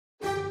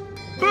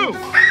Boo!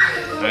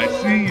 I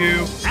see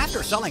you.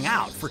 After selling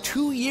out for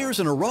 2 years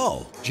in a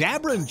row,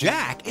 Jabberin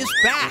Jack is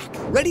back,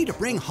 ready to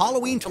bring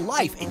Halloween to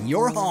life in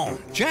your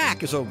home.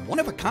 Jack is a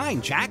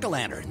one-of-a-kind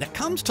jack-o'-lantern that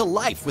comes to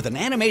life with an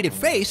animated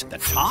face that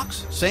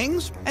talks,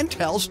 sings, and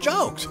tells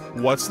jokes.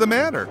 What's the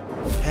matter?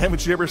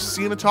 Haven't you ever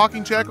seen a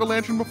talking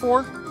jack-o'-lantern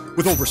before?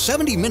 With over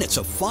 70 minutes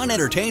of fun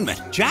entertainment,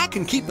 Jack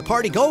can keep the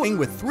party going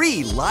with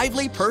 3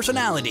 lively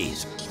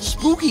personalities.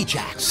 Spooky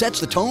Jack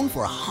sets the tone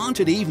for a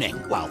haunted evening,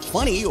 while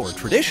funny or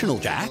traditional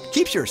Jack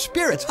keeps your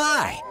spirits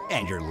high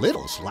and your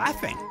littles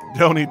laughing.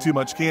 Don't eat too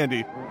much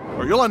candy,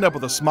 or you'll end up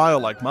with a smile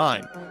like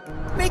mine.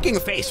 Making a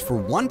face for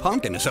one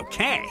pumpkin is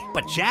okay,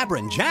 but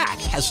Jabberin Jack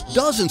has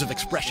dozens of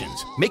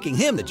expressions, making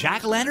him the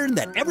jack-o'-lantern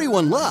that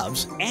everyone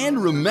loves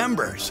and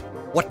remembers.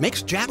 What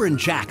makes Jabberin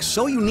Jack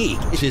so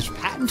unique is his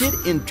patented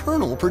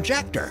internal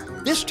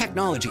projector. This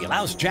technology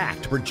allows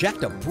Jack to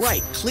project a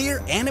bright,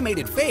 clear,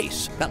 animated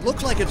face that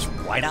looks like it's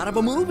right out of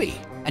a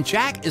movie. And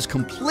Jack is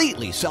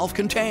completely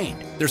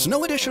self-contained. There's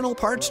no additional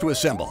parts to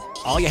assemble.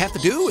 All you have to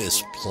do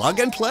is plug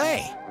and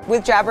play.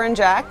 With Jabberin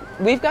Jack,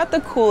 we've got the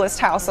coolest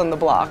house on the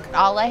block.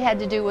 All I had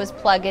to do was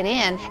plug it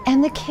in,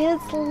 and the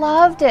kids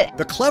loved it.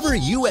 The clever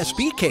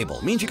USB cable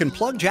means you can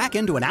plug Jack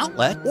into an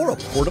outlet or a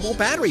portable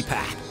battery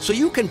pack, so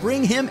you can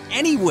bring him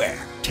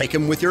anywhere. Take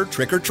him with your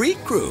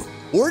trick-or-treat crew,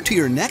 or to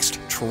your next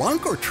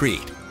trunk or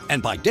treat.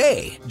 And by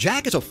day,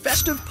 Jack is a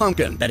festive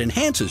pumpkin that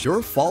enhances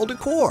your fall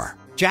decor.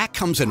 Jack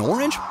comes in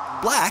orange,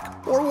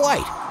 black, or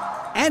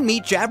white. And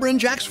meet Jabberin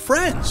Jack's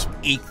friends,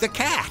 Eek the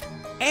Cat,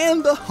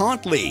 and the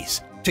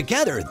Hauntleys.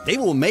 Together, they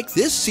will make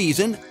this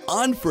season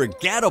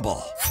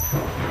unforgettable.